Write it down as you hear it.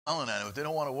on it. If they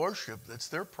don't want to worship, that's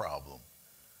their problem.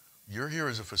 You're here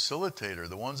as a facilitator.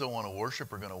 The ones that want to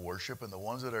worship are going to worship, and the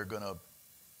ones that are going to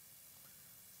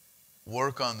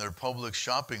work on their public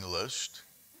shopping list,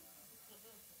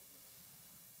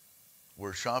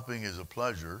 where shopping is a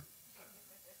pleasure,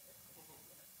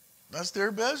 that's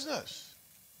their business.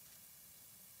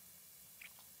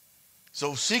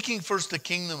 So seeking first the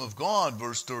kingdom of God,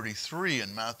 verse 33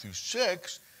 in Matthew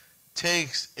 6,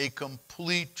 takes a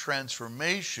complete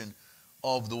transformation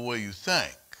of the way you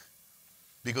think.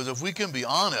 Because if we can be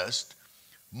honest,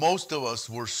 most of us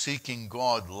were seeking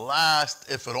God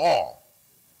last, if at all.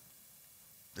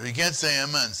 If you can't say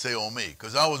amen, say oh me.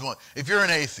 Because I was one. If you're an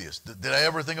atheist, did I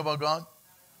ever think about God?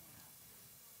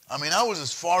 I mean, I was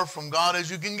as far from God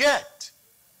as you can get.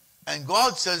 And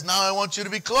God says, now I want you to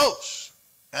be close.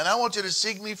 And I want you to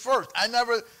seek me first. I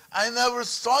never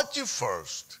sought you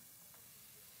first.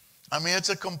 I mean, it's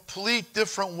a complete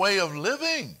different way of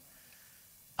living.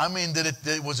 I mean,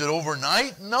 was it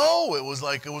overnight? No, it was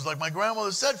like my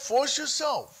grandmother said, force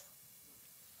yourself.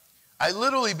 I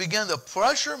literally began to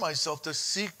pressure myself to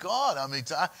seek God. I mean,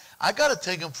 I got to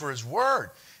take him for his word.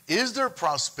 Is there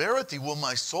prosperity? Will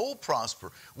my soul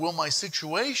prosper? Will my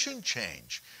situation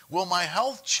change? Will my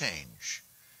health change?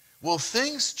 Will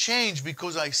things change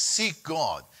because I seek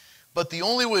God? But the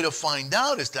only way to find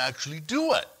out is to actually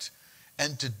do it.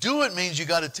 And to do it means you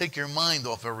got to take your mind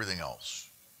off everything else.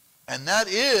 And that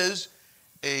is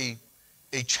a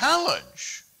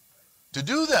challenge to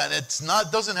do that.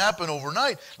 Doesn't happen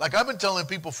overnight. Like I've been telling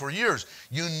people for years,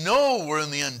 you know we're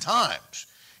in the end times.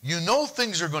 You know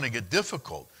things are going to get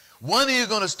difficult. When are you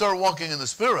going to start walking in the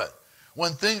Spirit?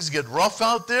 When things get rough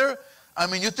out there? I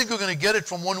mean, you think you're going to get it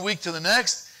from one week to the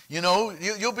next? You know,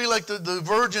 you'll be like the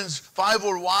virgins. 5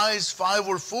 were wise, 5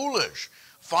 were foolish.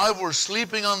 5 were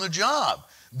sleeping on the job.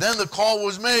 Then the call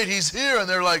was made, he's here, and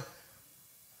they're like,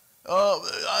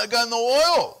 I got no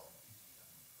oil.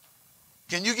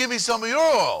 Can you give me some of your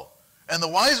oil? And the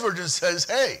wise virgin says,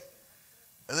 hey,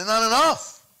 there's not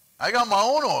enough. I got my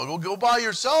own oil. Go buy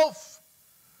yourself.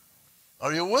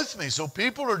 Are you with me? So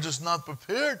people are just not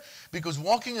prepared because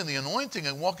walking in the anointing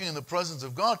and walking in the presence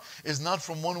of God is not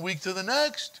from one week to the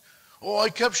next. Oh, I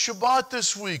kept Shabbat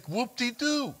this week.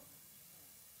 Whoop-de-doo.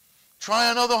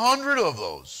 Try another 100 of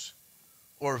those.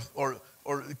 Or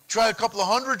try a couple of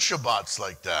 100 Shabbats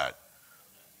like that.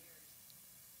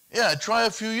 Yeah, try a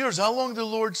few years. How long did the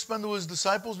Lord spend with his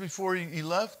disciples before he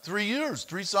left? 3 years,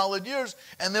 3 solid years,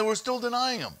 and they were still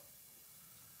denying him.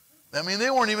 I mean,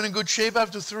 they weren't even in good shape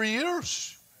after 3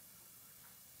 years.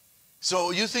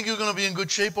 So you think you're going to be in good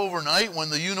shape overnight when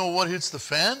the you-know-what hits the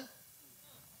fan?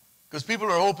 Because people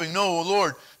are hoping, no,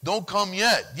 Lord, don't come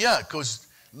yet. Yeah, because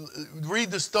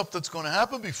read the stuff that's going to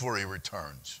happen before he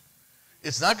returns.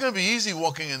 It's not going to be easy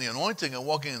walking in the anointing and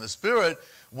walking in the Spirit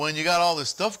when you got all this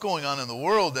stuff going on in the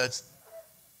world that's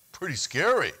pretty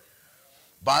scary.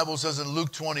 Bible says in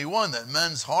Luke 21 that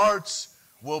men's hearts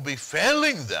will be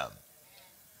failing them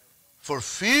for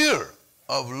fear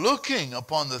of looking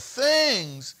upon the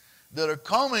things that are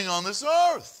coming on this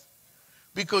earth.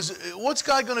 Because what's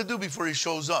God going to do before he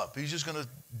shows up? He's just going to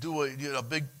do a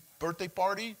big birthday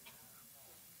party?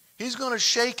 He's going to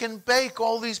shake and bake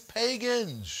all these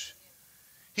pagans.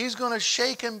 He's going to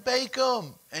shake and bake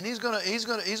them. And he's going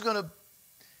to,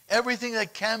 everything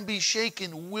that can be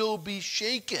shaken will be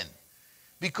shaken.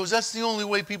 Because that's the only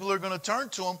way people are going to turn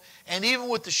to him. And even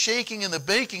with the shaking and the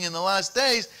baking in the last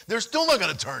days, they're still not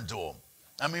going to turn to him.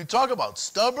 I mean, talk about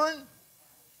stubborn,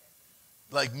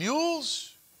 like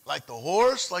mules, like the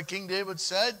horse, like King David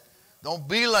said. Don't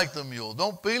be like the mule.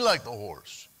 Don't be like the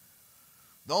horse.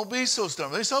 Don't be so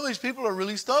stubborn. Some of these people are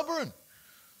really stubborn.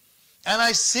 And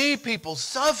I see people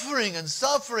suffering and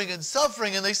suffering and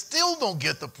suffering, and they still don't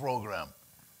get the program.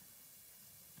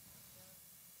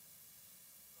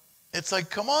 It's like,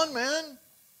 come on, man.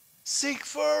 Seek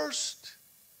first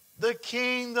the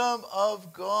kingdom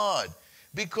of God.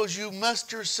 Because you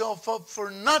messed yourself up for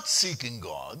not seeking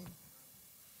God,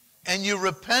 and you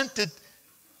repented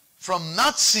from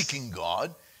not seeking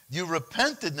God. You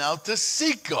repented now to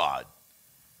seek God.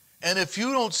 And if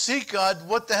you don't seek God,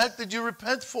 what the heck did you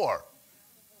repent for?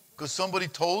 Because somebody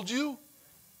told you?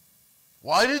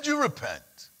 Why did you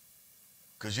repent?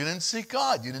 Because you didn't seek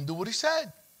God. You didn't do what he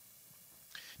said.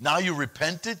 Now you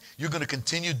repented. You're going to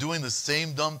continue doing the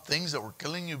same dumb things that were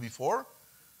killing you before?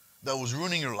 That was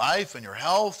ruining your life and your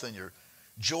health and your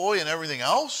joy and everything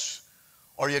else?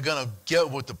 Or are you going to get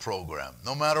with the program?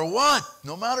 No matter what.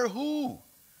 No matter who.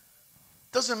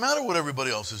 It doesn't matter what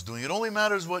everybody else is doing. It only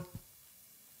matters what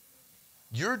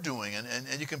you're doing,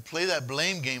 and you can play that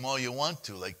blame game all you want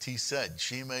to, like T said.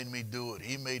 She made me do it.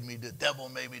 He made me do it. The devil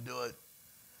made me do it.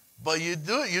 but you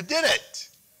did it,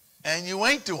 and you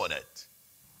ain't doing it.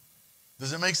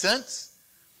 Does it make sense?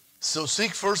 So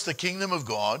seek first the kingdom of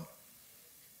God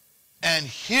and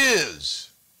his,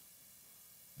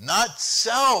 not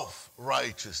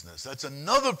self-righteousness. That's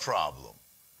another problem.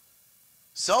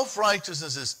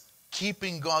 Self-righteousness is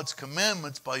keeping God's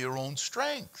commandments by your own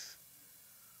strength,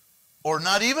 or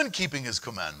not even keeping his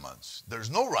commandments. There's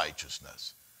no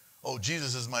righteousness. Oh,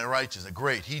 Jesus is my righteousness.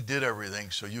 Great, he did everything,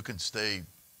 so you can stay.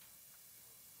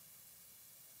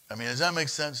 I mean, does that make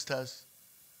sense, Tess?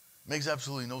 Makes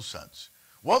absolutely no sense.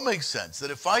 What makes sense? That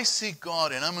if I seek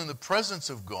God and I'm in the presence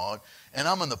of God and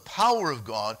I'm in the power of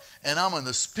God and I'm in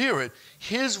the Spirit,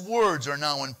 his words are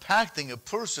now impacting a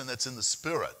person that's in the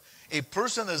Spirit. A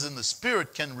person that's in the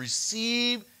Spirit can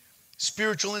receive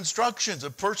spiritual instructions. A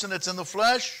person that's in the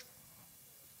flesh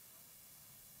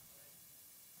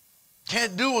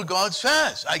can't do what God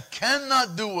says. I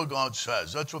cannot do what God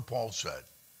says. That's what Paul said.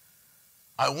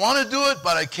 I want to do it,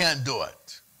 but I can't do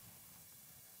it.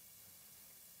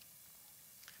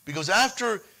 Because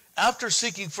after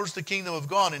seeking first the kingdom of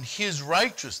God and his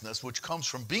righteousness, which comes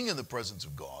from being in the presence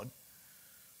of God,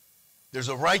 there's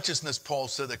a righteousness, Paul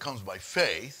said, that comes by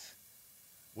faith,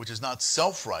 which is not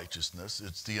self-righteousness.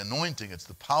 It's the anointing. It's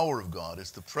the power of God.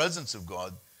 It's the presence of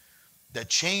God that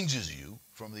changes you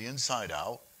from the inside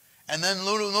out. And then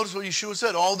notice what Yeshua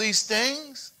said. All these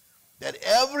things that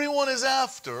everyone is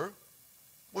after,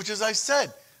 which, as I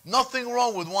said, nothing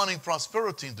wrong with wanting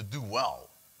prosperity and to do well.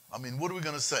 I mean, what are we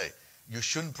going to say? You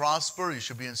shouldn't prosper? You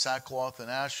should be in sackcloth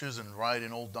and ashes and ride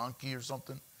an old donkey or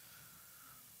something?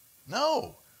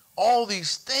 No. All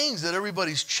these things that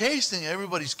everybody's chasing,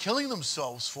 everybody's killing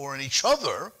themselves for, and each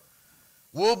other,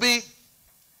 will be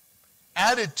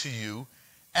added to you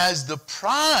as the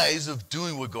prize of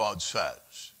doing what God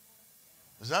says.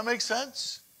 Does that make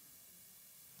sense?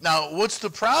 Now, what's the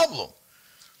problem?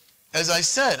 As I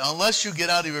said, unless you get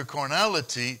out of your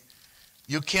carnality,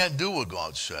 you can't do what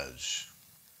God says.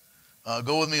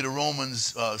 Go with me to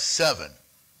Romans 7.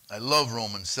 I love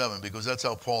Romans 7 because that's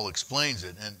how Paul explains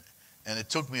it. And it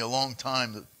took me a long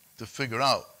time to figure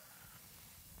out.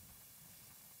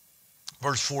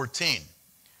 Verse 14.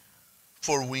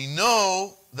 For we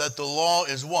know that the law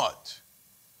is what?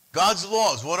 God's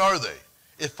laws, what are they?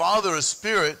 If Father is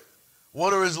spirit,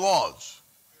 what are his laws?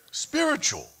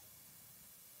 Spiritual.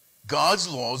 God's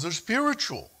laws are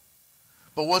spiritual.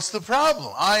 But what's the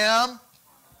problem? I am.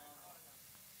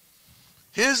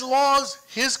 His laws,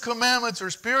 his commandments are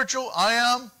spiritual. I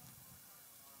am.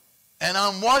 And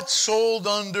I'm what? Sold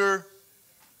under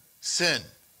sin.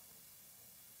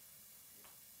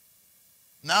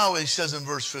 Now he says in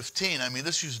verse 15, I mean,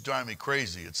 this used to drive me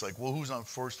crazy. It's like, well, who's on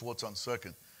first? What's on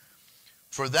second?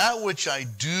 For that which I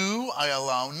do, I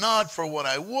allow not. For what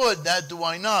I would, that do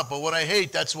I not. But what I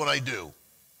hate, that's what I do.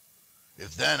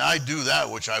 If then I do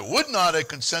that which I would not, I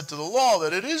consent to the law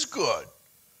that it is good.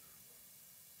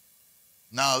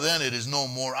 Now then it is no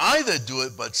more I that do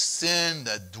it, but sin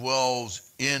that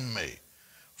dwells in me.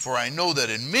 For I know that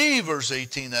in me, verse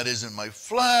 18, that is in my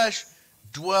flesh,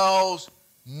 dwells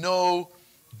no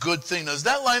good thing. Does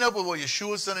that line up with what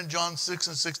Yeshua said in John 6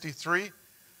 and 63?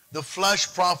 The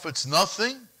flesh profits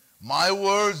nothing. My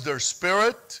words, their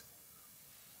spirit,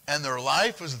 and their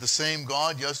life is the same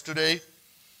God yesterday.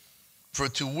 For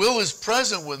to will is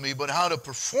present with me, but how to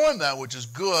perform that which is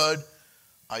good,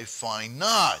 I find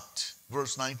not.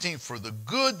 Verse 19, for the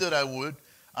good that I would,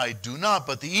 I do not,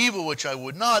 but the evil which I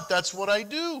would not, that's what I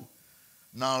do.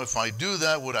 Now if I do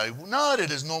that what I would not,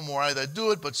 it is no more I that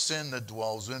do it, but sin that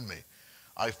dwells in me.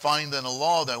 I find then a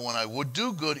law that when I would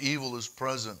do good, evil is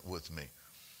present with me.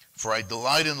 For I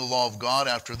delight in the law of God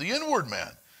after the inward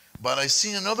man. But I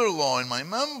see another law in my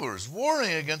members,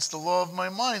 warring against the law of my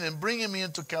mind and bringing me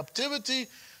into captivity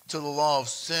to the law of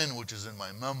sin which is in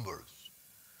my members.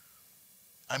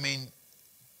 I mean,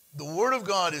 the Word of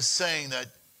God is saying that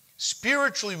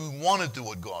spiritually we want to do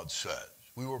what God says.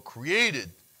 We were created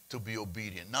to be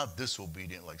obedient, not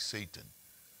disobedient like Satan.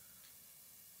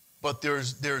 But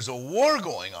there's a war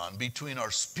going on between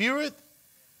our spirit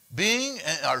being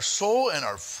and our soul and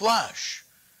our flesh.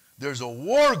 There's a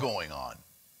war going on.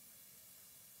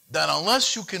 That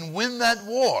unless you can win that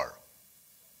war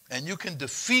and you can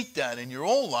defeat that in your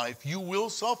own life, you will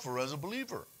suffer as a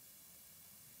believer.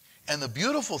 And the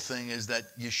beautiful thing is that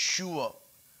Yeshua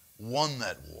won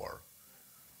that war.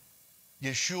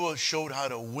 Yeshua showed how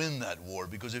to win that war,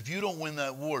 because if you don't win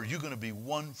that war, you're going to be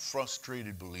one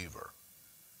frustrated believer.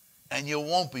 And you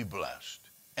won't be blessed.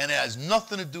 And it has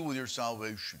nothing to do with your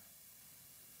salvation.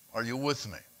 Are you with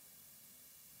me?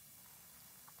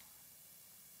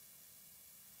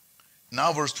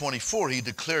 Now verse 24, he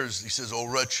declares, he says, O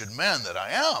wretched man that I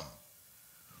am,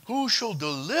 who shall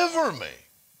deliver me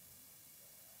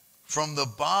from the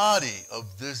body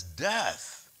of this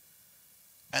death?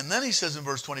 And then he says in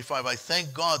verse 25, I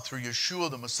thank God through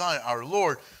Yeshua the Messiah, our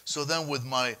Lord. So then with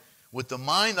the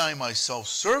mind I myself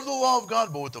serve the law of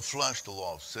God, but with the flesh the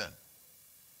law of sin.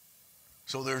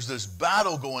 So there's this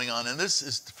battle going on, and this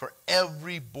is for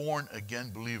every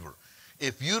born-again believer.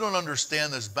 If you don't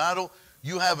understand this battle,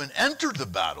 you haven't entered the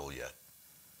battle yet.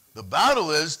 The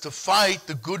battle is to fight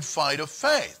the good fight of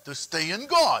faith, to stay in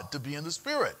God, to be in the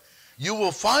Spirit. You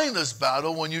will find this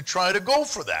battle when you try to go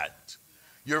for that.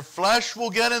 Your flesh will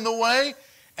get in the way,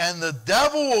 and the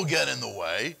devil will get in the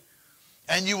way,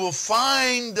 and you will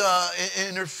find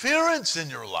interference in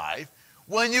your life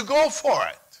when you go for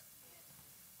it.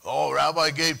 Oh,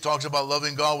 Rabbi Gabe talks about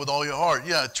loving God with all your heart.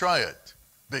 Yeah, try it.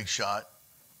 Big shot.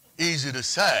 Easy to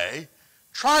say.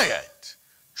 Try it.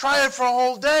 Try it for a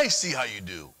whole day. See how you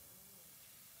do.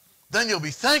 Then you'll be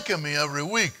thanking me every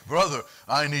week. Brother,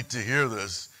 I need to hear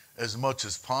this as much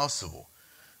as possible,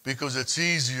 because it's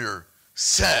easier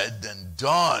said than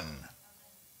done.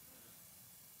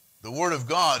 The Word of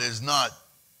God is not,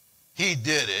 He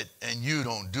did it and you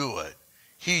don't do it.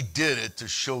 He did it to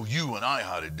show you and I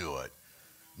how to do it.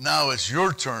 Now it's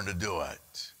your turn to do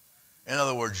it. In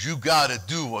other words, you got to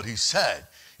do what He said.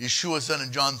 Yeshua said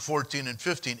in John 14 and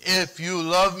 15, if you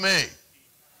love me,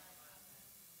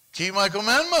 keep my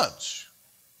commandments.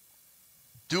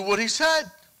 Do what He said.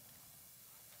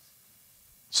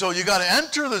 So you got to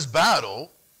enter this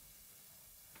battle.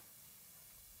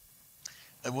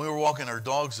 And when we were walking our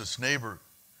dogs, this neighbor,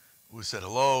 we said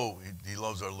hello. He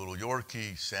loves our little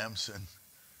Yorkie, Samson.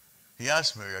 He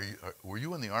asked me, were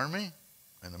you in the army?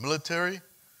 In the military?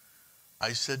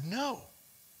 I said, no.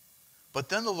 But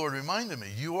then the Lord reminded me,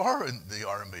 you are in the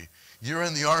army. You're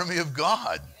in the army of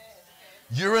God.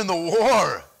 You're in the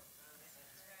war.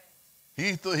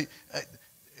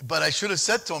 But I should have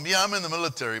said to him, yeah, I'm in the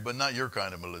military, but not your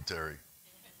kind of military.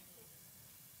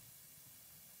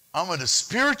 I'm in a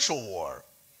spiritual war.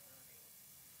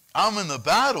 I'm in the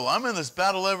battle. I'm in this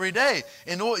battle every day.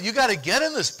 And you got to get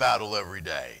in this battle every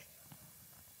day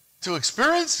to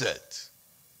experience it.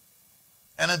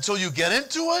 And until you get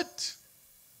into it,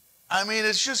 I mean,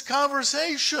 it's just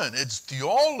conversation. It's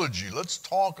theology. Let's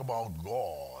talk about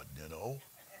God, you know.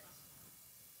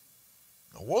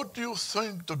 Now, what do you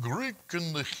think the Greek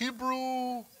and the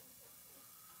Hebrew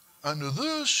and the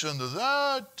this and the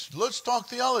that? Let's talk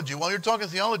theology. While you're talking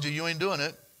theology, you ain't doing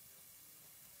it.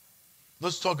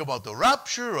 Let's talk about the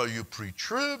rapture. Are you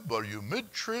pre-trib? Are you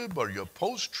mid-trib? Are you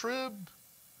post-trib?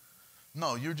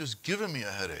 No, you're just giving me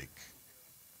a headache.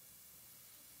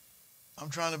 I'm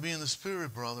trying to be in the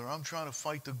Spirit, brother. I'm trying to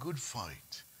fight the good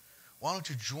fight. Why don't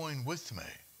you join with me?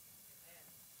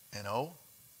 You know?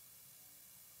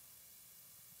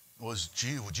 Was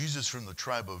Jesus from the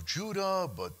tribe of Judah,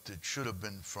 but it should have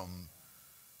been from,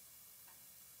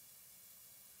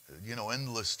 you know,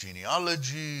 endless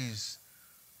genealogies.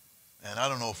 And I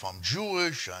don't know if I'm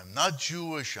Jewish, I'm not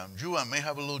Jewish, I'm Jew. I may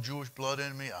have a little Jewish blood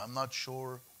in me. I'm not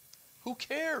sure. Who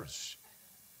cares?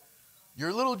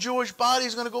 Your little Jewish body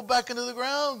is going to go back into the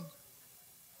ground.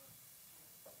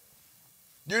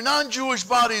 Your non-Jewish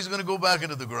body is going to go back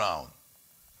into the ground.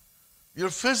 Your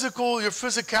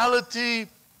physicality,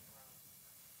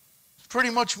 pretty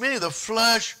much me. The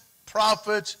flesh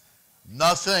profits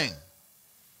nothing.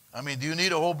 I mean, do you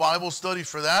need a whole Bible study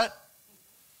for that?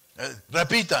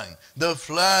 Repitan. The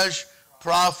flesh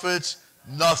profits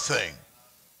nothing.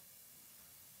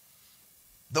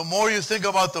 The more you think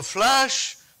about the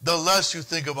flesh, the less you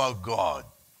think about God.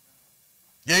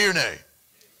 Yea or nay?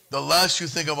 The less you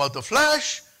think about the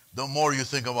flesh, the more you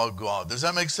think about God. Does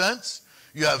that make sense?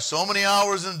 You have so many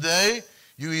hours in a day,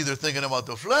 you're either thinking about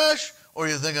the flesh or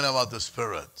you're thinking about the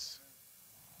Spirit.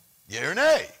 Yea or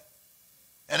nay?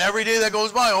 And every day that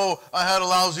goes by, oh, I had a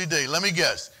lousy day. Let me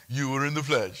guess. You were in the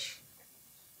flesh.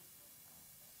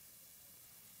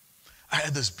 I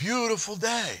had this beautiful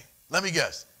day. Let me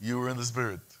guess. You were in the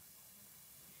Spirit.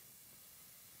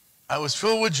 I was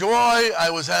filled with joy. I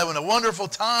was having a wonderful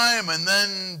time. And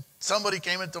then somebody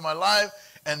came into my life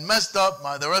and messed up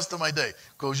the rest of my day.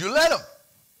 Because you let them.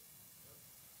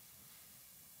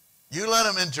 You let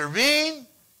them intervene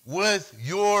with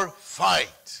your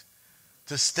fight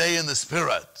to stay in the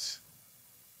Spirit.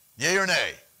 Yea or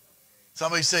nay?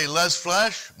 Somebody say, less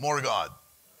flesh, more God.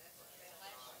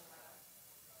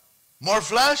 More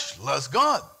flesh, less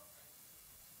God.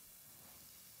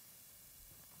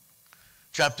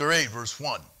 Chapter 8, verse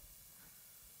 1.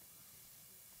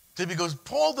 See, because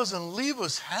Paul doesn't leave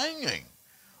us hanging.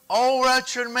 Oh,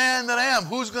 wretched man that I am,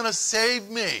 who's going to save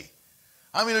me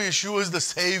How many know Yeshua is the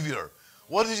Savior?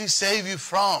 What does he save you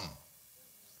from?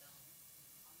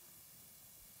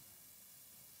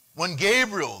 When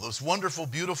Gabriel, this wonderful,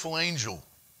 beautiful angel,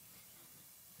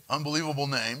 unbelievable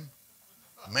name,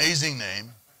 amazing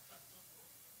name,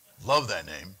 love that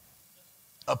name,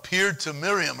 appeared to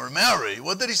Miriam or Mary,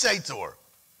 what did he say to her?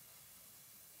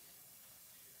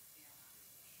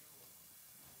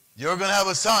 You're going to have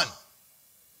a son.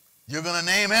 You're going to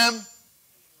name him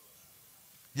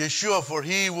Yeshua, for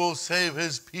he will save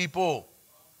his people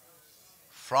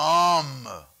from,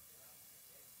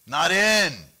 not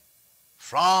in,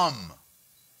 from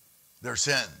their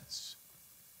sins.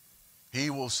 He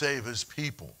will save his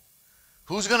people.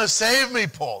 Who's going to save me,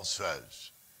 Paul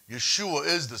says? Yeshua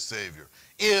is the Savior.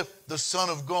 If the Son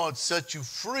of God set you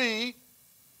free,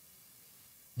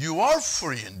 you are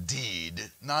free indeed,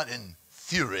 not in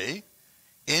theory.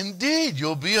 Indeed,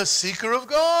 you'll be a seeker of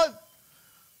God.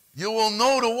 You will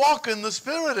know to walk in the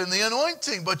Spirit and the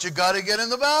anointing, but you got to get in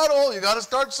the battle. You got to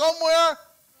start somewhere.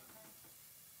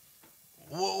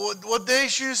 What day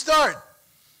should you start?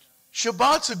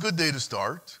 Shabbat's a good day to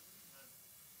start.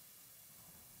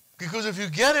 Because if you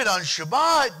get it on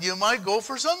Shabbat, you might go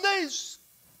for Sundays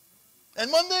and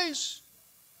Mondays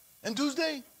and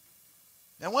Tuesday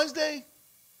and Wednesday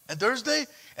and Thursday.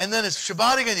 And then it's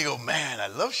Shabbat again. You go, man, I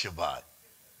love Shabbat.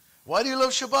 Why do you love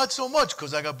Shabbat so much?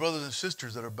 Because I got brothers and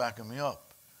sisters that are backing me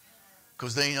up.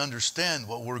 Because they understand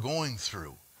what we're going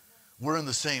through. We're in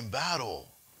the same battle.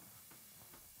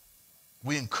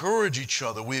 We encourage each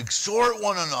other. We exhort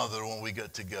one another when we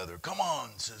get together. Come on,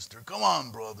 sister. Come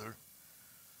on, brother.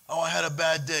 Oh, I had a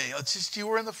bad day. It's just you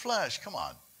were in the flesh. Come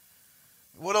on.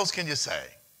 What else can you say?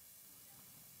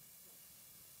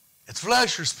 It's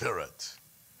flesh or spirit?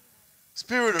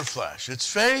 Spirit or flesh? It's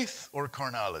faith or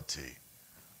carnality?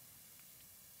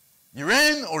 You're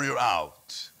in or you're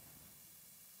out?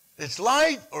 It's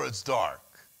light or it's dark?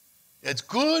 It's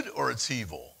good or it's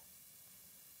evil?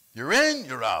 You're in,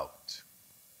 you're out.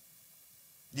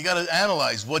 You got to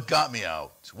analyze what got me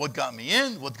out. What got me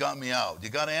in, what got me out. You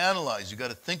got to analyze. You got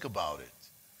to think about it.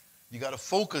 You got to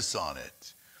focus on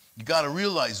it. You got to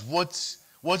realize what's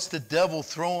the devil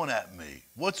throwing at me?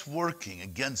 What's working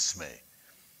against me?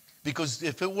 Because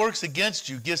if it works against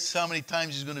you, guess how many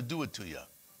times he's going to do it to you?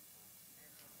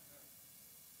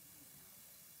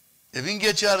 If he can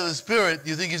get you out of the Spirit,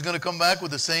 you think he's going to come back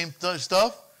with the same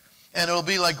stuff? And it'll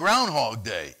be like Groundhog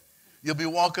Day. You'll be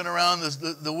walking around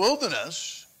the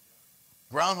wilderness.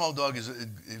 Groundhog Dog is,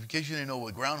 in case you didn't know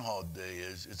what Groundhog Day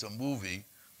is, it's a movie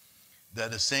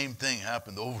that the same thing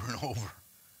happened over and over.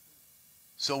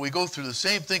 So we go through the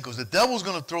same thing because the devil's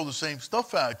going to throw the same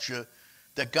stuff at you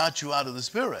that got you out of the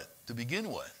Spirit to begin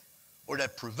with, or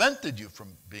that prevented you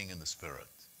from being in the Spirit.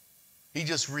 He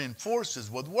just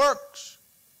reinforces what works.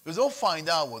 Because they'll find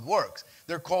out what works.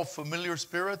 They're called familiar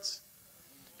spirits.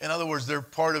 In other words, they're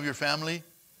part of your family.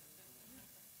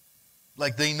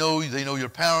 Like they know your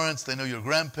parents, they know your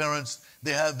grandparents.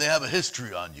 They have a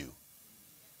history on you.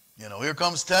 You know, here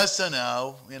comes Tessa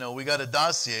now. You know, we got a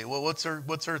dossier. Well, what's her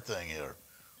thing here?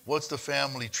 What's the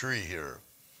family tree here?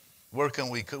 Where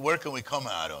can we come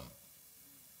at them?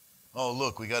 Oh,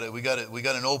 look, we got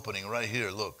an opening right here.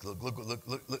 Look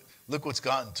what's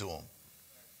gotten to them.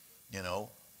 You know.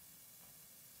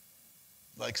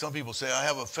 Like some people say, I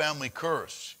have a family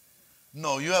curse.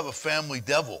 No, you have a family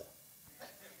devil.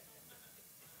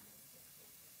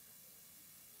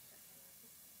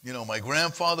 You know, my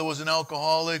grandfather was an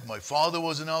alcoholic. My father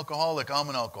was an alcoholic. I'm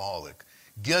an alcoholic.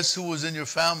 Guess who was in your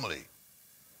family?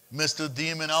 Mr.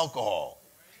 Demon Alcohol.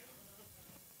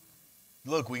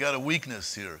 Look, we got a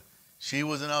weakness here. She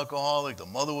was an alcoholic. The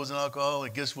mother was an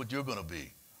alcoholic. Guess what you're going to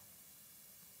be?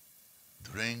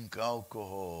 Drink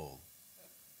alcohol.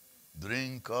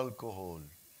 Drink alcohol.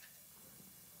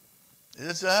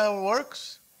 Is that how it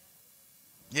works?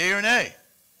 Yea or nay?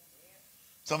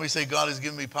 Somebody say, God has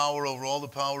given me power over all the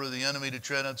power of the enemy to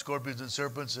tread on scorpions and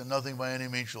serpents, and nothing by any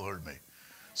means shall hurt me.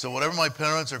 So whatever my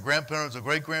parents or grandparents or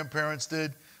great-grandparents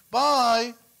did,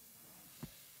 bye.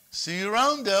 See you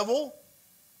around, devil.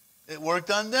 It worked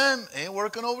on them. Ain't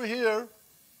working over here.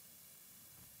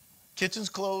 Kitchen's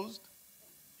closed.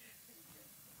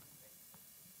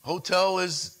 Hotel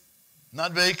is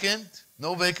not vacant.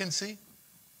 No vacancy.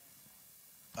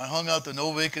 I hung out the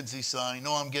no vacancy sign.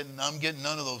 No, I'm getting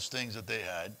none of those things that they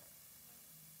had.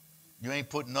 You ain't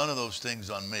putting none of those things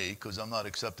on me because I'm not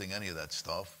accepting any of that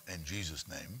stuff in Jesus'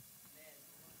 name.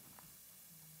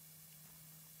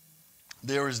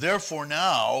 There is therefore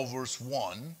now, verse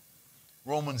 1,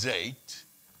 Romans 8,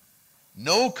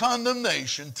 no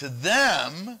condemnation to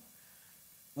them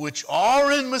which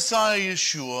are in Messiah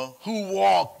Yeshua, who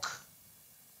walk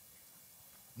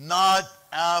not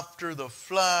after the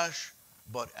flesh,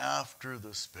 but after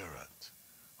the Spirit.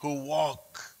 Who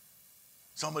walk.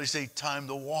 Somebody say, time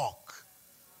to walk.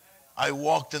 I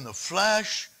walked in the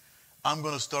flesh. I'm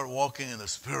going to start walking in the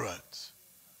Spirit.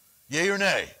 Yea or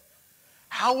nay?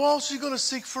 How else are you going to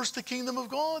seek first the kingdom of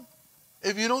God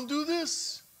if you don't do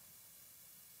this?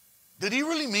 Did he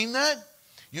really mean that?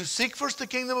 You seek first the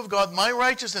kingdom of God, my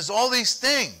righteousness, all these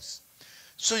things.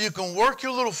 So you can work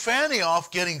your little fanny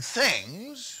off getting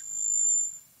things.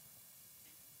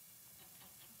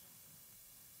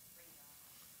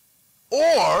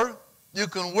 Or you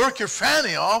can work your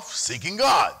fanny off seeking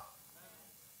God.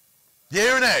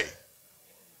 Yea or nay?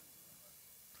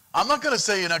 I'm not going to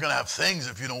say you're not going to have things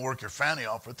if you don't work your fanny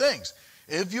off for things.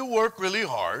 If you work really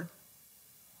hard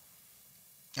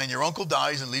and your uncle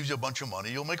dies and leaves you a bunch of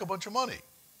money, you'll make a bunch of money.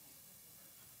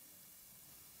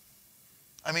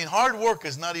 I mean, hard work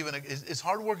is not even, is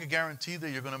hard work a guarantee that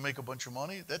you're going to make a bunch of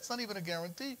money? That's not even a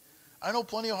guarantee. I know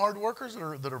plenty of hard workers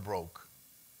that are broke.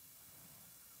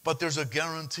 But there's a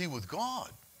guarantee with God.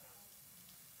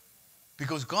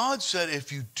 Because God said,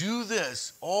 if you do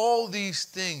this, all these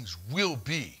things will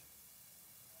be.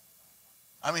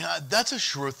 I mean, that's a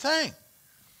sure thing.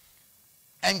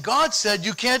 And God said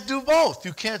you can't do both.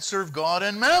 You can't serve God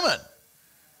and mammon.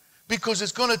 Because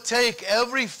it's going to take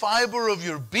every fiber of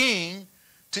your being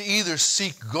to either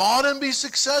seek God and be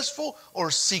successful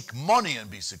or seek money and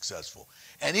be successful.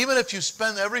 And even if you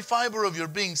spend every fiber of your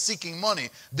being seeking money,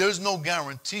 there's no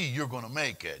guarantee you're going to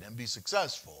make it and be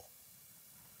successful.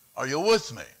 Are you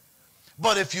with me?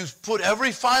 But if you put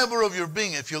every fiber of your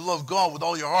being, if you love God with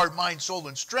all your heart, mind, soul,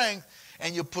 and strength,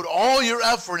 and you put all your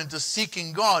effort into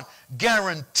seeking God,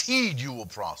 guaranteed you will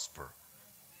prosper.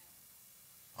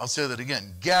 I'll say that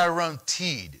again.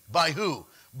 Guaranteed. By who?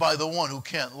 By the one who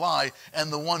can't lie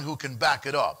and the one who can back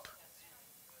it up.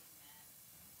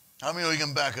 How many of you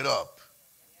can back it up?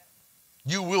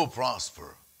 You will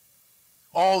prosper.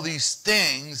 All these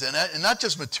things, and not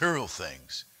just material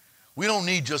things. We don't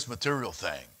need just material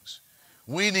things.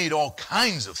 We need all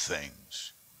kinds of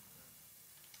things.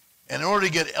 And in order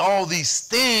to get all these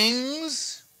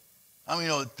things, I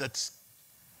mean,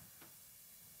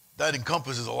 that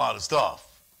encompasses a lot of stuff.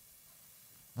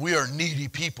 We are needy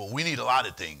people. We need a lot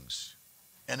of things.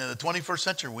 And in the 21st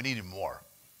century, we need more.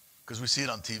 Because we see it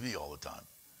on TV all the time.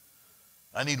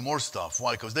 I need more stuff.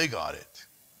 Why? Because they got it.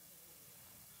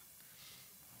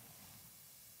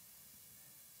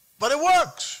 But it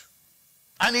works.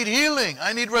 I need healing.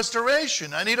 I need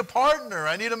restoration. I need a partner.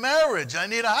 I need a marriage. I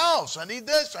need a house. I need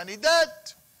this. I need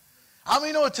that. How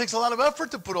many know it takes a lot of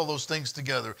effort to put all those things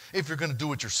together if you're going to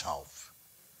do it yourself?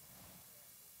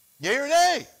 Yea or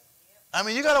nay? I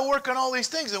mean, you got to work on all these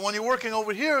things. And when you're working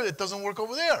over here, it doesn't work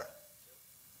over there.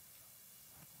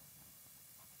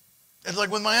 It's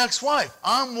like with my ex-wife.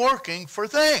 I'm working for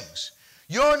things.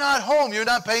 You're not home. You're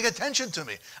not paying attention to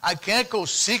me. I can't go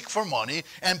seek for money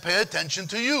and pay attention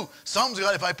to you.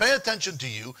 If I pay attention to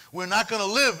you, we're not going to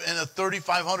live in a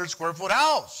 3,500 square foot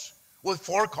house with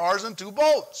 4 cars and 2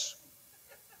 boats.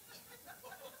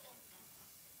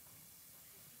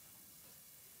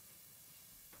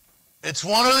 It's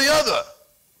one or the other.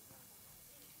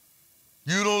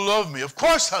 You don't love me. Of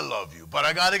course I love you, but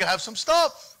I got to have some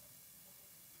stuff.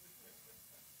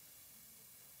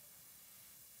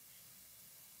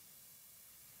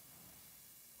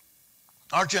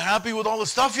 Aren't you happy with all the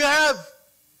stuff you have?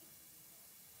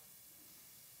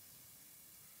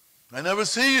 I never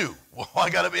see you. Well, I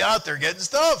got to be out there getting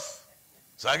stuff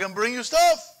so I can bring you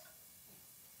stuff.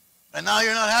 And now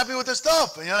you're not happy with the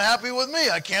stuff and you're not happy with me.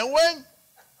 I can't win.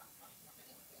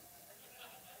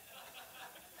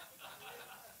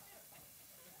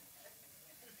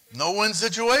 No win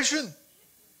situation.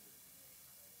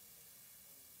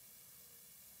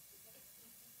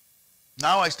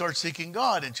 Now I start seeking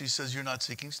God, and she says, you're not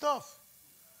seeking stuff.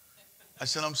 I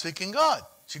said, I'm seeking God.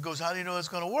 She goes, how do you know it's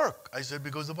going to work? I said,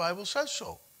 because the Bible says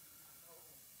so.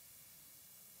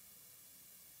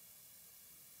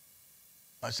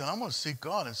 I said, I'm going to seek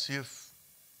God and see if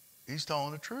he's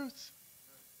telling the truth.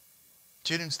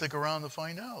 She didn't stick around to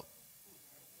find out.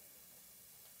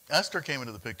 Esther came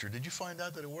into the picture. Did you find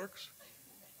out that it works?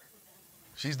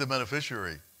 She's the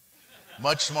beneficiary.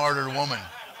 Much smarter woman.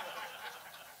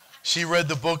 She read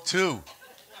the book too.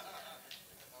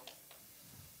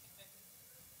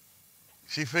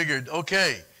 She figured,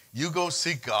 okay, you go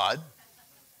seek God.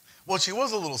 Well, she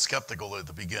was a little skeptical at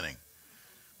the beginning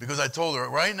because I told her,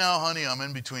 right now, honey, I'm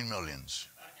in between millions.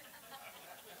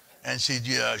 And she said,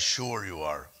 yeah, sure you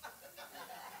are.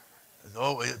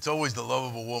 It's always the love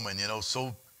of a woman, you know,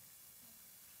 so,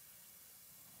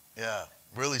 yeah,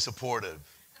 really supportive.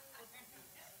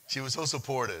 She was so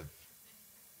supportive.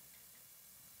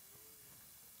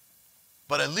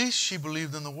 But at least she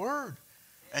believed in the Word.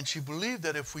 And she believed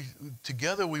that if we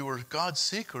together we were God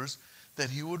seekers, that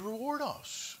He would reward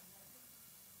us.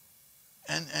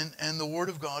 And the Word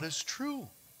of God is true.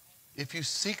 If you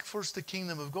seek first the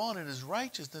kingdom of God and His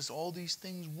righteousness, all these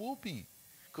things will be.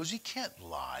 Because He can't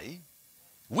lie.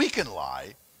 We can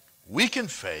lie. We can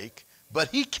fake. But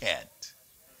He can't.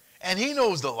 And He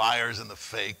knows the liars and the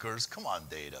fakers. Come on,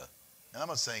 Data. And I'm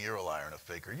not saying you're a liar and a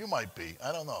faker. You might be.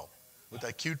 I don't know. With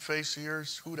that cute face of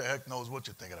yours, who the heck knows what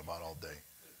you're thinking about all day?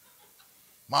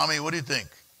 Mommy, what do you think?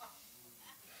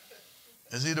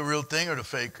 Is he the real thing or the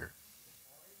faker?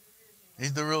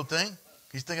 He's the real thing?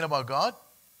 He's thinking about God?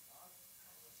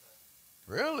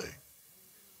 Really?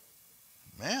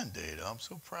 Man, Data, I'm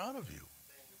so proud of you.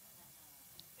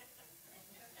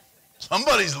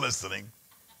 Somebody's listening.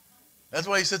 That's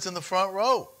why he sits in the front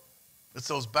row. It's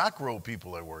those back row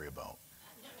people I worry about.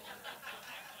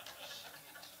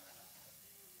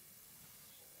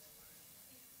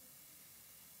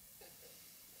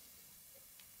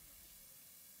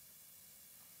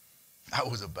 I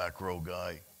was a back row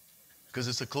guy because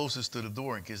it's the closest to the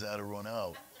door in case I had to run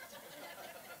out.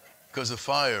 Because of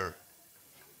fire.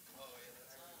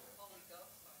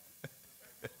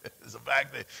 There's a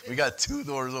back there. We got 2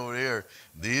 doors over here.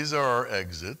 These are our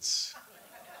exits.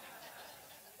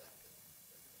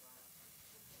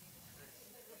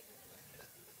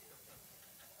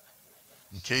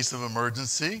 In case of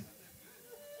emergency.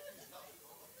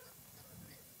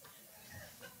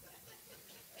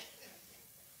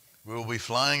 We will be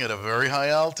flying at a very high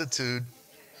altitude.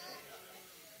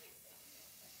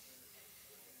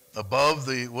 Above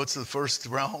the, what's the first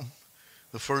realm?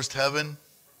 The first heaven.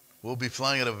 We'll be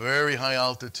flying at a very high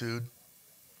altitude.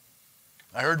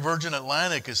 I heard Virgin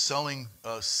Atlantic is selling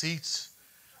seats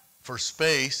for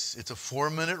space. It's a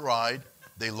 4-minute ride.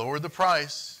 They lowered the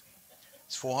price.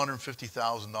 It's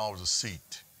 $450,000 a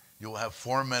seat. You'll have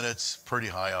 4 minutes pretty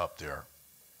high up there.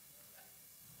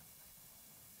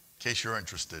 In case you're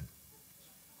interested.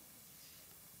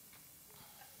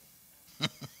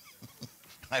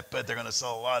 I bet they're going to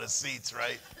sell a lot of seats,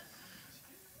 right?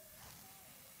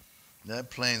 That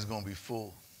plane's going to be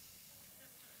full.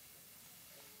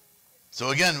 So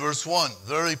again, verse 1,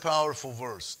 very powerful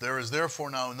verse. There is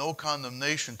therefore now no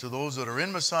condemnation to those that are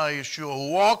in Messiah Yeshua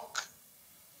who walk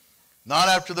not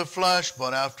after the flesh,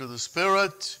 but after the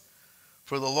Spirit.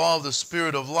 For the law of the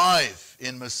Spirit of life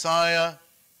in Messiah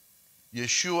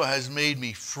Yeshua has made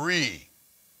me free.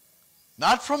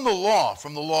 Not from the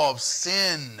law of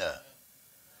sin.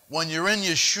 When you're in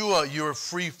Yeshua, you're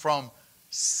free from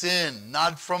sin,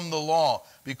 not from the law,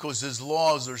 because His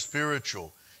laws are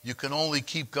spiritual. You can only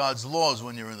keep God's laws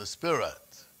when you're in the Spirit.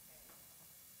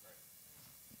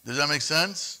 Does that make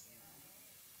sense?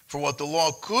 For what the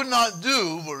law could not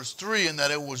do, verse 3, in that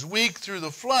it was weak through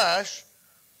the flesh,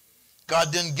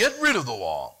 God didn't get rid of the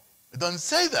law. It doesn't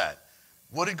say that.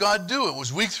 What did God do? It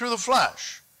was weak through the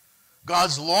flesh.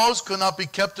 God's laws could not be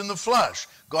kept in the flesh.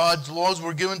 God's laws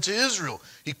were given to Israel.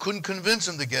 He couldn't convince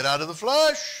them to get out of the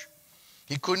flesh.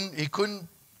 He couldn't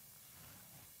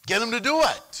get them to do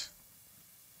it.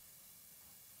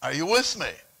 Are you with me?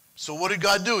 So what did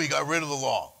God do? He got rid of the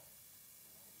law.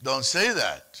 Don't say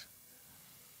that.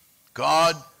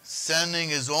 God sending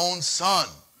His own Son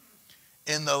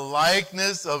in the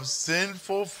likeness of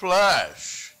sinful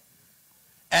flesh,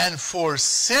 and for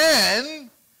sin,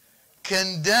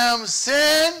 condemn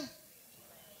sin.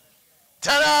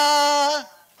 Ta-da!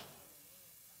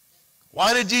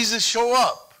 Why did Jesus show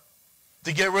up?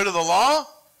 To get rid of the law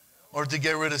or to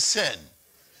get rid of sin?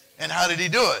 And how did He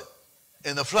do it?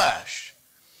 In the flesh.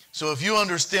 So if you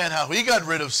understand how He got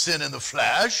rid of sin in the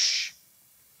flesh,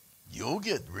 you'll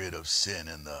get rid of sin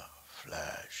in the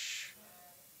flesh.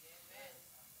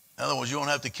 In other words, you don't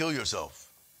have to kill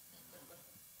yourself.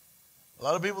 A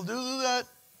lot of people do that.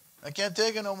 I can't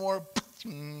take it no more.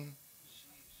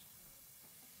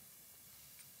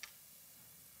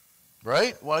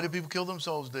 Right? Why do people kill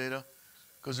themselves, Data?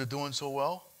 Because they're doing so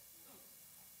well?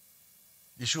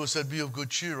 Yeshua said, be of good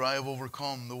cheer. I have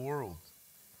overcome the world.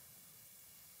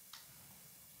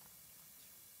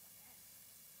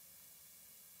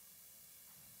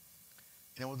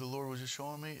 You know what the Lord was just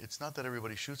showing me? It's not that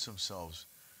everybody shoots themselves.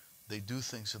 They do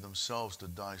things to themselves to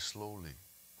die slowly.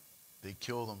 They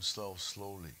kill themselves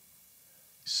slowly.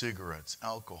 Cigarettes,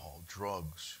 alcohol,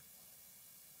 drugs,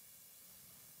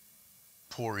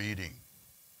 poor eating.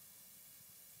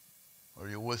 Are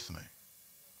you with me?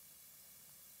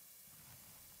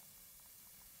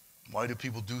 Why do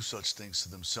people do such things to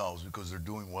themselves? Because they're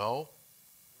doing well?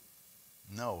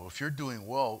 No, if you're doing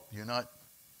well, you're not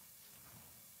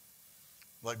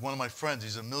Like one of my friends,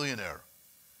 he's a millionaire.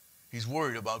 He's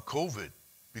worried about COVID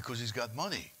because he's got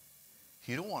money.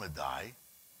 He don't want to die.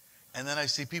 And then I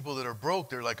see people that are broke.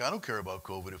 They're like, I don't care about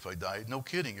COVID if I die. No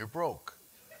kidding, you're broke.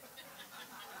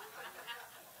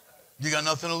 You got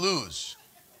nothing to lose.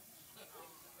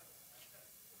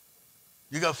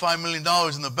 You got $5 million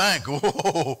in the bank.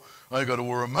 Oh, I got to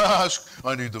wear a mask.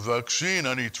 I need the vaccine.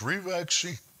 I need 3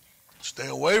 vaccines. Stay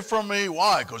away from me.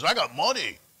 Why? Because I got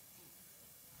money.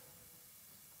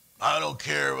 I don't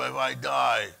care if I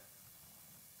die.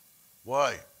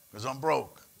 Why? Because I'm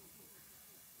broke.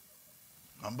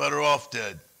 I'm better off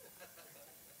dead.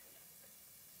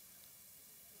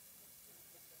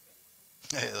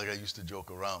 Hey, like I used to joke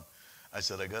around. I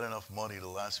said, I got enough money to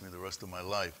last me the rest of my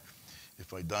life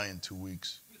if I die in 2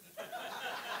 weeks.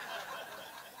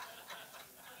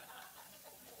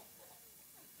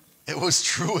 It was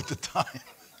true at the time.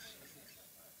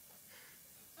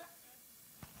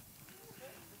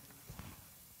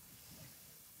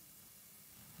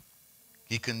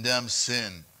 He condemns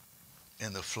sin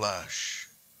in the flesh.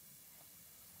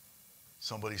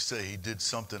 Somebody say he did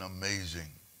something amazing.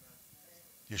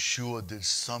 Yeshua did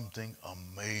something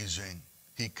amazing.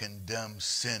 He condemns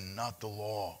sin, not the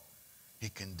law. He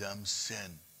condemns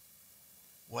sin.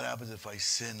 What happens if I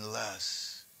sin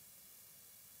less?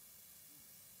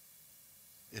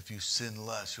 If you sin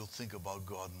less, you'll think about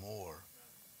God more.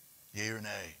 Yea or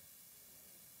nay?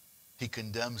 He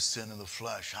condemns sin in the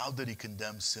flesh. How did he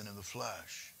condemn sin in the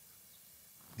flesh?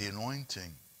 The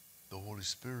anointing, the Holy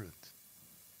Spirit.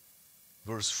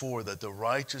 Verse 4, that the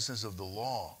righteousness of the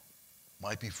law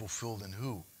might be fulfilled in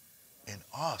who? In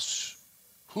us,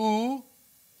 who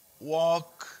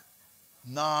walk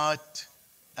not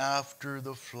after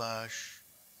the flesh,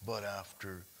 but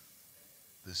after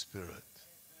the Spirit.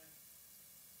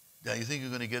 Yeah, you think you're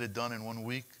going to get it done in 1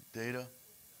 week, Data?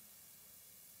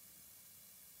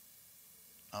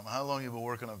 How long have you been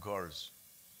working on cars?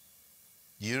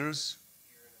 Years?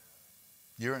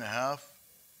 Year and a half?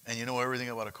 And you know everything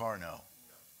about a car now?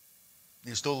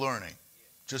 You're still learning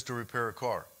just to repair a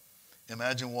car.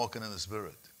 Imagine walking in the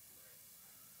Spirit.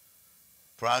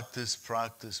 Practice,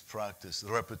 practice, practice.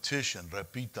 Repetition,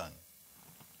 repitan.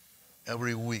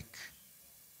 Every week.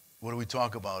 What do we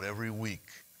talk about every week?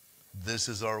 This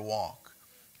is our walk.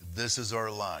 This is our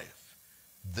life.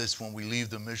 This, when we leave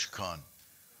the Mishkan,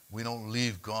 we don't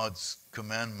leave God's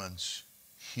commandments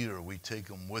here. We take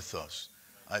them with us.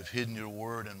 I've hidden your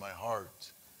word in my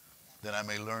heart that I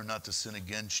may learn not to sin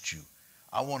against you.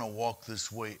 I want to walk this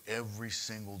way every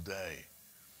single day.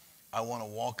 I want to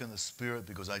walk in the Spirit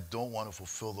because I don't want to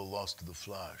fulfill the lust of the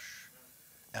flesh.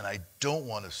 And I don't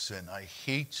want to sin. I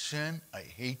hate sin. I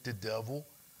hate the devil.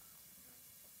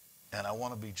 And I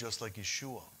want to be just like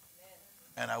Yeshua.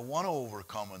 And I want to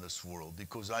overcome in this world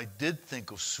because I did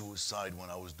think of suicide when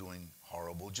I was doing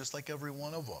horrible, just like every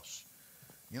one of us.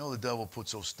 You know, the devil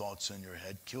puts those thoughts in your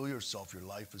head. Kill yourself. Your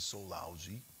life is so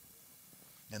lousy.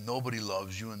 And nobody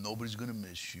loves you and nobody's going to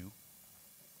miss you.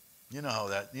 You know how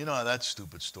that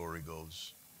stupid story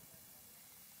goes.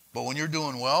 But when you're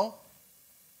doing well,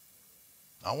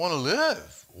 I want to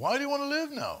live. Why do you want to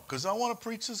live now? Because I want to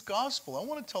preach this gospel. I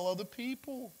want to tell other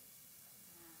people.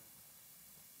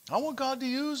 I want God to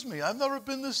use me. I've never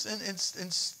been this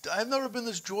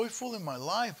joyful in my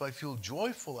life. I feel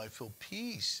joyful. I feel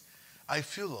peace. I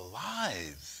feel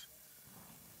alive.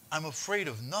 I'm afraid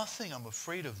of nothing. I'm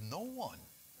afraid of no one.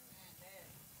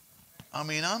 I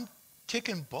mean, I'm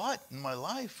kicking butt in my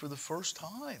life for the first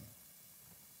time.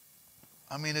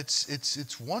 I mean,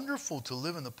 it's wonderful to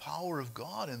live in the power of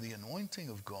God and the anointing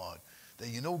of God. That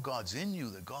you know God's in you,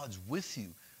 that God's with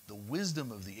you, the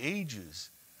wisdom of the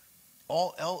ages.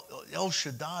 El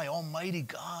Shaddai, Almighty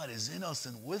God, is in us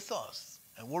and with us.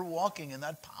 And we're walking in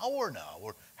that power now.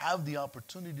 We have the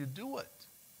opportunity to do it.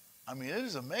 I mean, it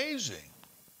is amazing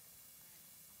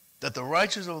that the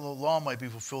righteousness of the law might be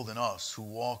fulfilled in us who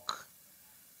walk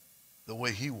the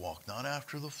way he walked, not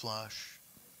after the flesh.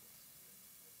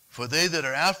 For they that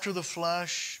are after the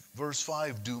flesh, verse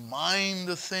 5, do mind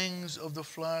the things of the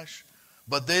flesh.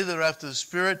 But they that are after the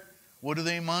Spirit, what do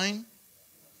they mind?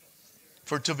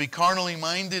 For to be carnally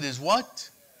minded is what?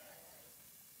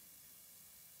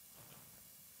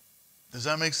 Does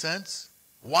that make sense?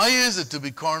 Why is it to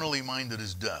be carnally minded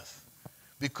is death?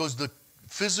 Because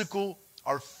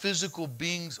our physical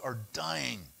beings are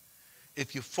dying.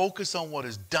 If you focus on what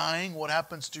is dying, what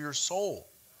happens to your soul?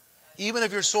 Even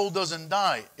if your soul doesn't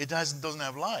die, it doesn't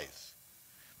have life.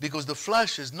 Because the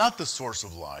flesh is not the source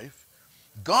of life.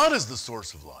 God is the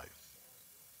source of life.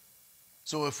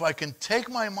 So if I can take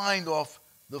my mind off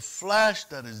the flesh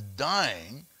that is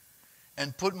dying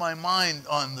and put my mind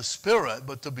on the Spirit,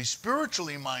 but to be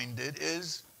spiritually minded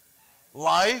is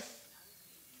life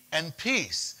and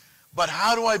peace. But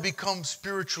how do I become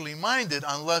spiritually minded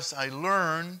unless I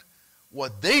learned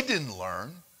what they didn't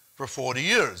learn for 40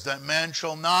 years? That man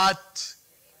shall not.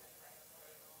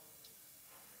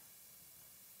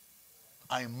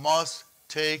 I must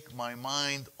take my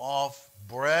mind off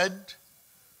bread,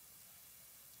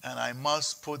 and I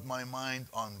must put my mind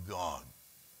on God.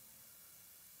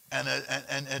 And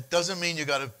it doesn't mean you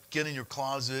got to get in your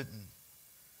closet and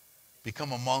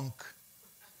become a monk.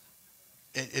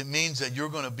 It means that you're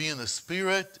going to be in the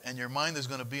Spirit and your mind is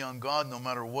going to be on God no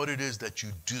matter what it is that you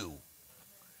do.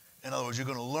 In other words, you're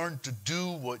going to learn to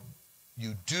do what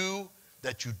you do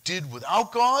that you did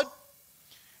without God,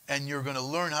 and you're going to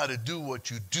learn how to do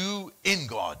what you do in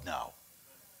God now.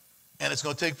 And it's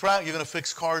going to take practice. You're going to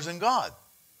fix cars in God.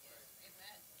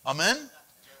 Amen?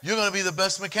 You're going to be the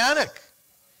best mechanic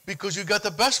because you got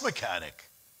the best mechanic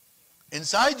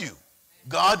inside you.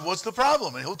 God, what's the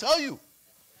problem? And he'll tell you.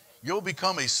 You'll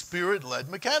become a Spirit-led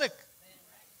mechanic.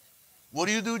 What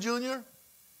do you do, Junior?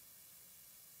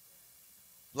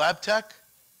 Lab tech?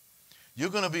 You're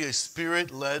going to be a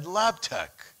Spirit-led lab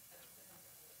tech.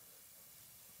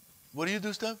 What do you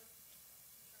do, Steph?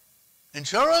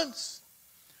 Insurance.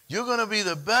 You're going to be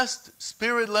the best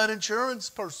Spirit-led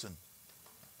insurance person.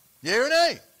 Yea or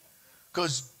nay?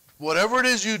 Because whatever it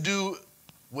is you do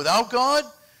without God,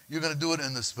 you're going to do it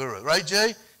in the Spirit. Right,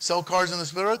 Jay? Sell cars in the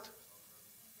Spirit?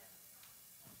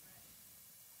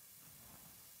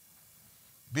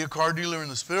 Be a car dealer in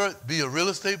the Spirit. Be a real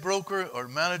estate broker or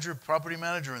manager, property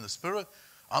manager in the Spirit.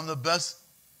 I'm the best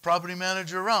property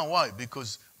manager around. Why?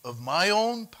 Because of my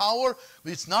own power.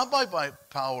 It's not by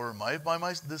power or might,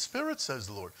 the Spirit, says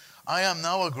the Lord. I am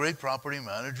now a great property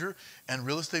manager and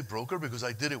real estate broker because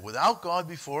I did it without God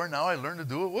before. Now I learned to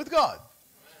do it with God.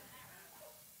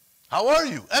 How are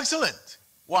you? Excellent.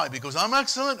 Why? Because I'm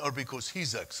excellent or because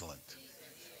He's excellent?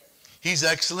 He's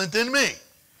excellent in me.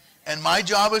 And my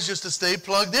job is just to stay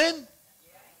plugged in.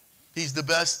 He's the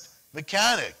best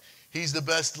mechanic. He's the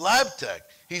best lab tech.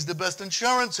 He's the best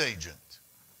insurance agent.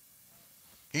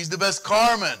 He's the best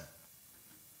Carmen.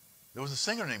 There was a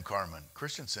singer named Carmen,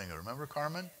 Christian singer. Remember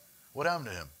Carmen? What happened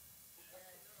to him?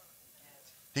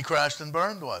 He crashed and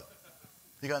burned. What?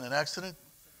 He got in an accident?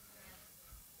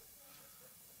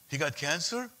 He got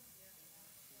cancer?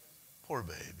 Poor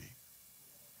baby.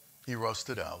 He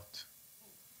rusted out.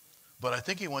 But I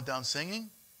think he went down singing.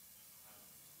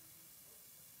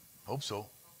 Hope so.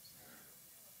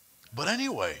 But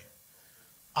anyway,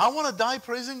 I want to die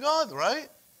praising God, right?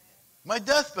 My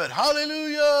deathbed.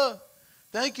 Hallelujah.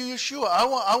 Thank you, Yeshua.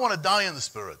 I want to die in the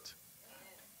Spirit.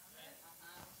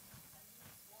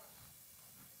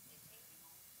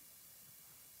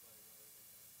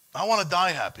 I want to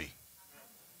die happy.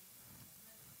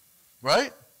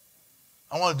 Right?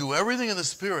 I want to do everything in the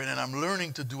Spirit, and I'm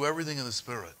learning to do everything in the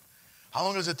Spirit. How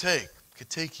long does it take? It could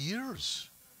take years.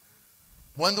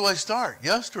 When do I start?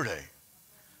 Yesterday.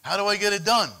 How do I get it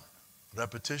done?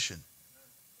 Repetition.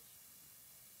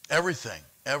 Everything.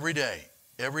 Every day.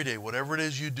 Every day. Whatever it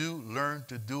is you do, learn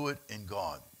to do it in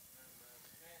God.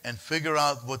 And figure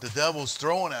out what the devil's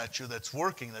throwing at you that's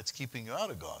working, that's keeping you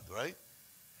out of God, right?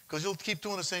 Because you'll keep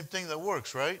doing the same thing that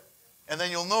works, right? And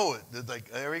then you'll know it. Like,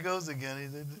 there he goes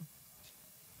again.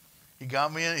 He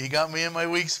got me in my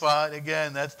weak spot.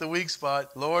 Again, that's the weak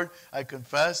spot. Lord, I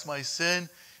confess my sin.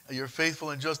 You're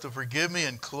faithful and just to forgive me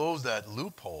and close that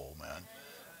loophole, man.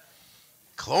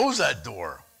 Close that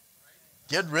door.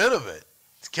 Get rid of it.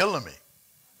 It's killing me.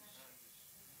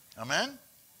 Amen?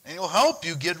 And he'll help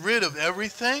you get rid of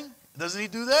everything. Doesn't he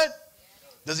do that?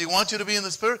 Does he want you to be in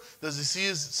the Spirit? Does he see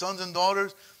his sons and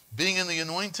daughters being in the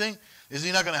anointing? Is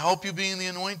he not going to help you be in the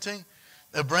anointing?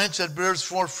 A branch that bears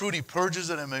forth fruit, he purges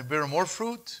it and may bear more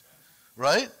fruit.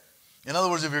 Right? In other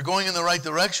words, if you're going in the right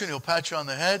direction, he'll pat you on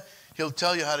the head. He'll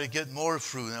tell you how to get more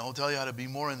fruit, and he'll tell you how to be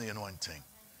more in the anointing.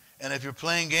 And if you're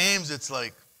playing games, it's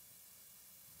like,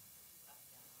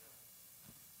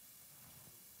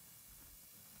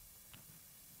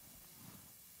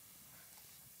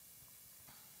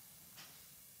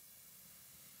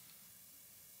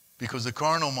 because the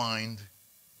carnal mind,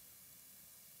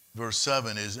 verse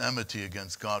 7, is enmity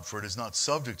against God, for it is not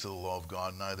subject to the law of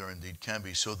God, neither indeed can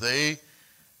be. So then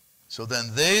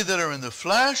they that are in the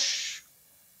flesh,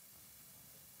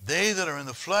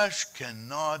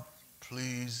 cannot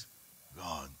please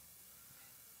God.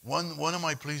 When am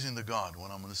I pleasing to God?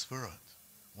 When I'm in the Spirit.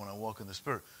 When I walk in the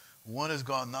Spirit. When is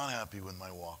God not happy with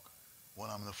my walk? When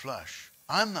I'm in the flesh.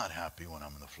 I'm not happy when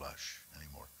I'm in the flesh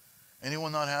anymore.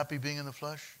 Anyone not happy being in the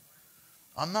flesh?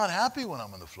 I'm not happy when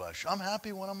I'm in the flesh. I'm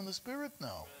happy when I'm in the Spirit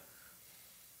now.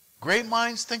 Great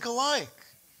minds think alike.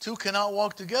 Two cannot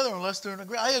walk together unless they're in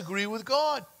agreement. I agree with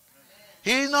God.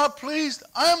 He's not pleased.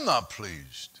 I'm not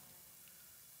pleased.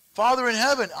 Father in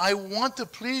heaven, I want to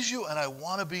please you, and I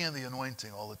want to be in the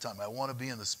anointing all the time. I want to be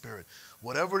in the Spirit.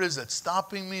 Whatever it is that's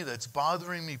stopping me, that's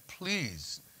bothering me,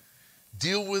 please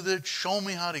deal with it. Show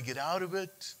me how to get out of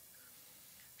it.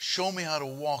 Show me how to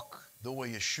walk the way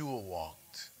Yeshua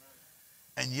walked.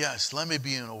 And yes, let me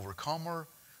be an overcomer.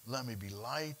 Let me be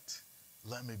light.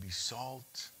 Let me be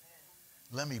salt.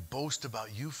 Let me boast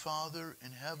about you, Father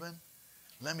in heaven.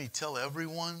 Let me tell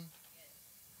everyone.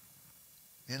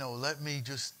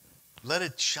 Let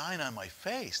it shine on my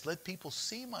face. Let people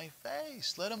see my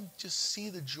face. Let them just see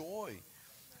the joy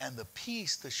and the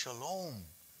peace, the shalom.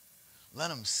 Let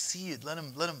them see it. Let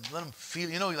them feel.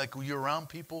 You know, like when you're around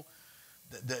people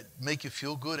that make you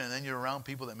feel good, and then you're around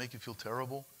people that make you feel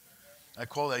terrible. I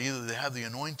call that either they have the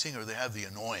anointing or they have the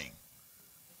annoying.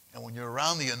 And when you're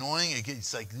around the annoying,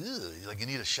 it's like, ugh, like you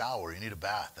need a shower, you need a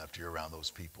bath after you're around those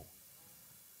people.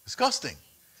 Disgusting.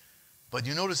 But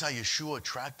you notice how Yeshua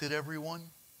attracted everyone?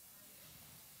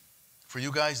 For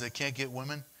you guys that can't get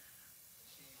women,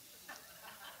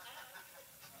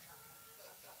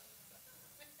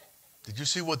 did you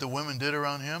see what the women did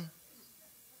around him?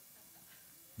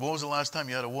 When was the last time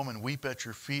you had a woman weep at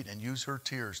your feet and use her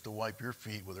tears to wipe your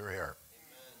feet with her hair?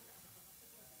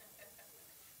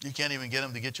 You can't even get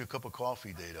them to get you a cup of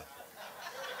coffee, Data.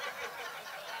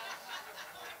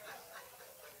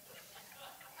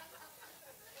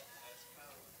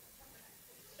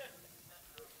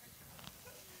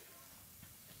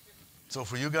 So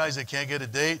for you guys that can't get a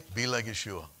date, be like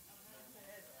Yeshua.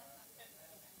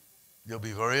 You'll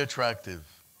be very attractive.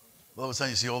 All of a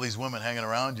sudden you see all these women hanging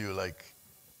around you like,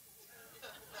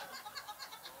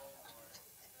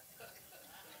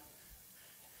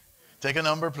 take a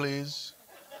number, please.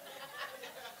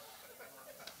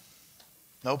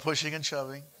 No pushing and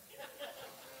shoving.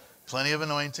 Plenty of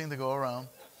anointing to go around.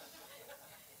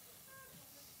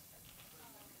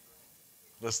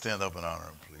 Let's stand up and honor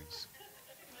him, please.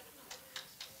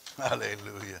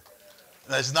 Hallelujah.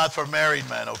 That's not for married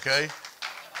men, okay?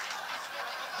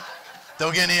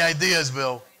 Don't get any ideas,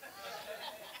 Bill.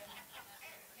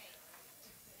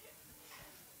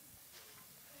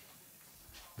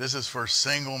 This is for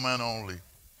single men only.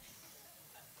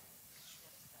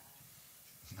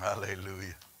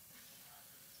 Hallelujah.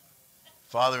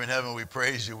 Father in heaven, we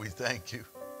praise you. We thank you.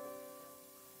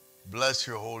 Bless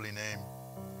your holy name.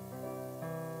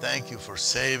 Thank you for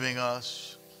saving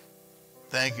us.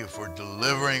 Thank you for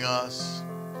delivering us.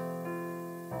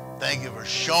 Thank you for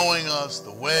showing us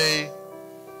the way,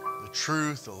 the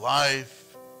truth, the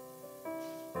life.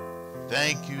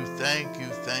 Thank you, thank you,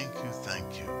 thank you,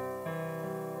 thank you.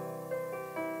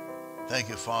 Thank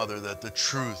you, Father, that the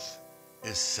truth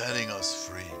is setting us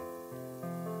free.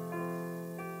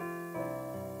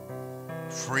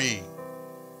 Free.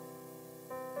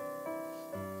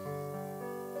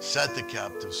 Set the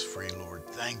captives free, Lord.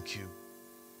 Thank you.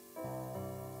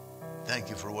 Thank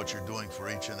you for what you're doing for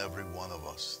each and every one of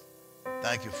us.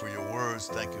 Thank you for your words.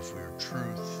 Thank you for your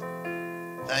truth.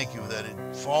 Thank you that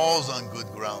it falls on good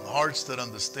ground. Hearts that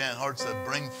understand, hearts that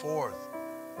bring forth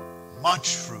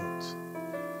much fruit.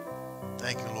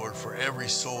 Thank you, Lord, for every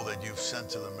soul that you've sent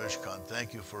to the Mishkan.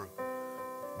 Thank you for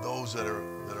those that are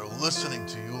listening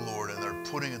to you, Lord, and they're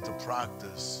putting into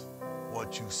practice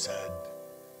what you said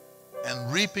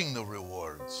and reaping the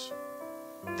rewards.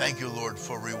 Thank you, Lord,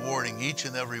 for rewarding each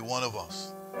and every one of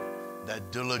us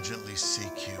that diligently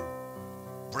seek you.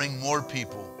 Bring more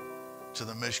people to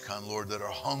the Mishkan, Lord, that are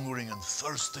hungering and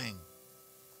thirsting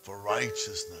for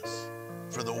righteousness,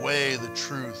 for the way, the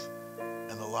truth,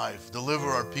 and the life. Deliver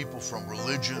our people from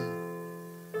religion.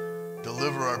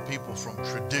 Deliver our people from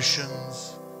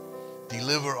traditions.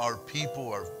 Deliver our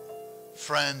people, our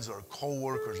friends, our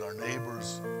co-workers, our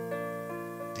neighbors.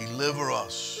 Deliver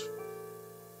us.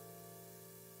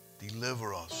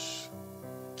 Deliver us.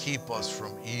 Keep us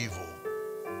from evil.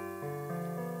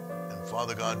 And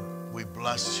Father God, we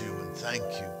bless you and thank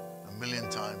you a million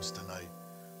times tonight.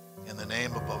 In the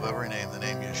name above every name, the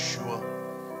name Yeshua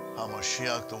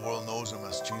HaMashiach, the world knows him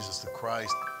as Jesus the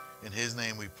Christ. In his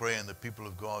name we pray, and the people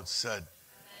of God said,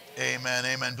 amen,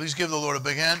 amen. Please give the Lord a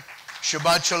big hand.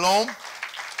 Shabbat Shalom.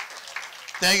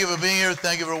 Thank you for being here.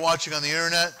 Thank you for watching on the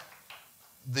internet.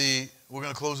 We're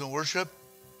going to close in worship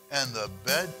and the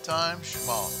bedtime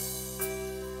Shema.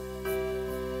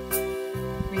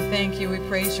 We thank you. We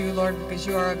praise you, Lord, because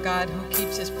you are a God who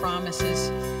keeps his promises.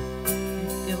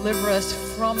 Deliver us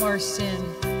from our sin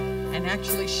and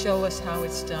actually show us how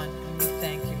it's done. And we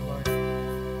thank you, Lord.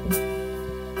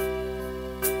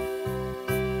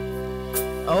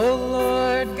 O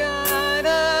Lord God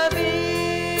of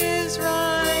Israel,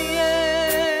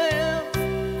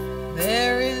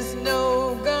 there is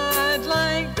no God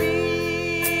like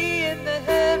thee in the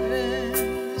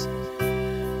heavens.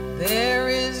 There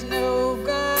is no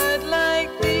God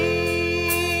like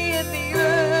thee in the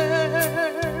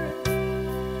earth.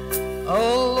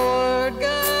 O Lord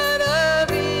God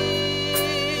of Israel.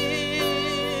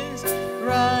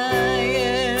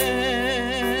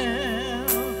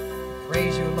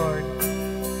 Praise you, Lord.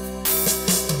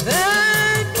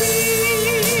 That keepeth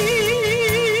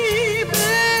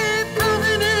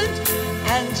covenant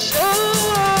and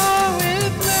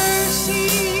showeth mercy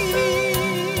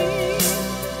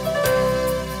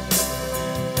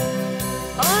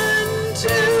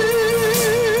unto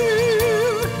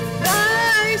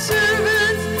thy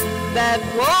servants that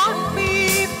walk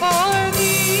before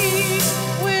thee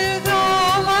with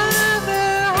all of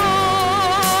their heart.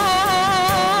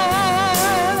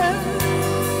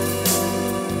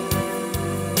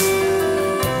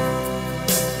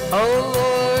 O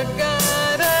Lord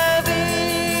God of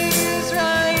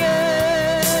Israel,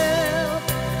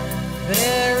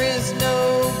 there is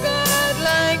no God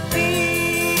like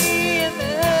thee in the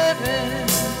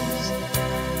heavens.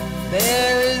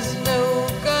 There is no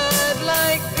God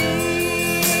like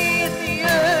thee in the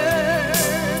earth.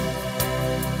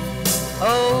 O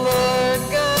Lord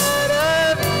God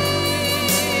of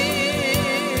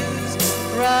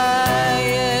Israel.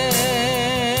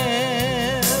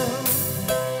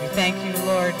 We thank you,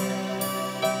 Lord,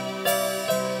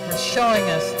 for showing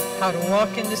us how to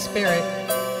walk in the Spirit,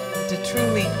 to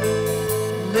truly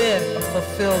live a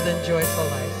fulfilled and joyful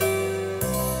life.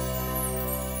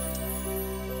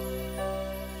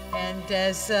 And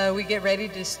as we get ready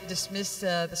to dismiss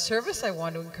the service, I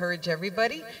want to encourage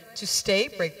everybody to stay,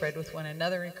 break bread with one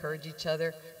another, encourage each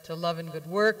other to love and good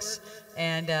works,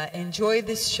 and enjoy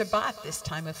this Shabbat, this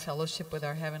time of fellowship with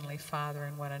our Heavenly Father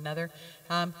and one another.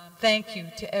 Thank you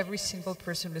to every single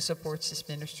person who supports this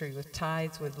ministry with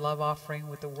tithes, with love offering,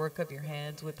 with the work of your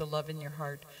hands, with the love in your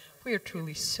heart. We are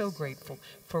truly so grateful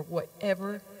for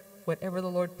whatever the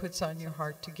Lord puts on your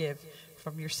heart to give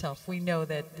from yourself. We know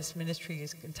that this ministry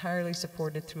is entirely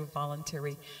supported through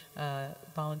voluntary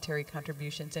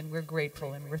contributions, and we're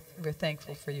grateful and we're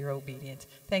thankful for your obedience.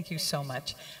 Thank you so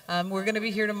much. We're going to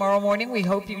be here tomorrow morning. We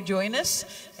hope you join us,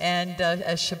 and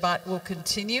as Shabbat will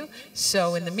continue.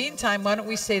 So in the meantime, why don't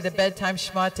we say the bedtime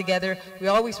Shema together? We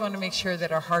always want to make sure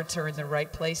that our hearts are in the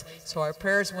right place, so our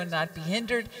prayers will not be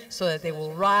hindered, so that they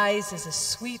will rise as a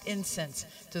sweet incense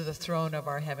to the throne of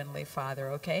our Heavenly Father,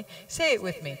 okay? Say it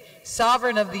with me.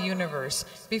 Sovereign of the universe,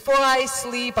 before I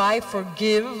sleep, I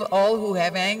forgive all who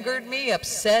have angered me,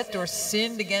 upset, or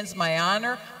sinned against my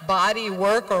honor, body,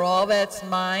 work, or all that's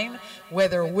mine,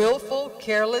 whether willful,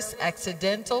 careless,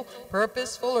 accidental,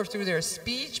 purposeful, or through their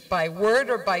speech, by word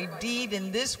or by deed,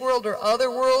 in this world or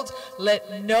other worlds.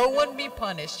 Let no one be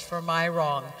punished for my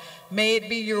wrong. May it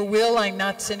be your will I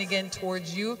not sin again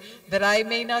towards you, that I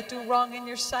may not do wrong in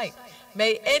your sight.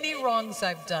 May any wrongs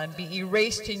I've done be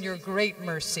erased in your great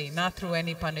mercy, not through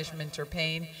any punishment or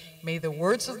pain. May the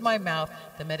words of my mouth,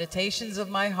 the meditations of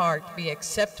my heart be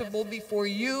acceptable before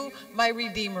you, my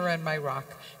Redeemer and my Rock.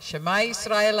 Shema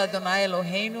Yisrael Adonai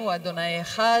Eloheinu Adonai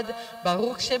Echad,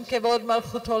 Baruch Shem Kevod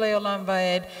Malchuto Leolam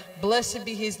Vaed. Blessed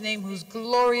be his name, whose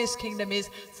glorious kingdom is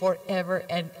forever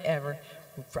and ever.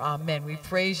 Amen. We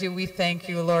praise you. We thank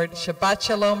you, Lord. Shabbat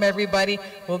Shalom, everybody.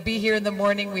 We'll be here in the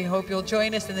morning. We hope you'll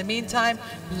join us. In the meantime,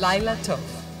 Laila Tov.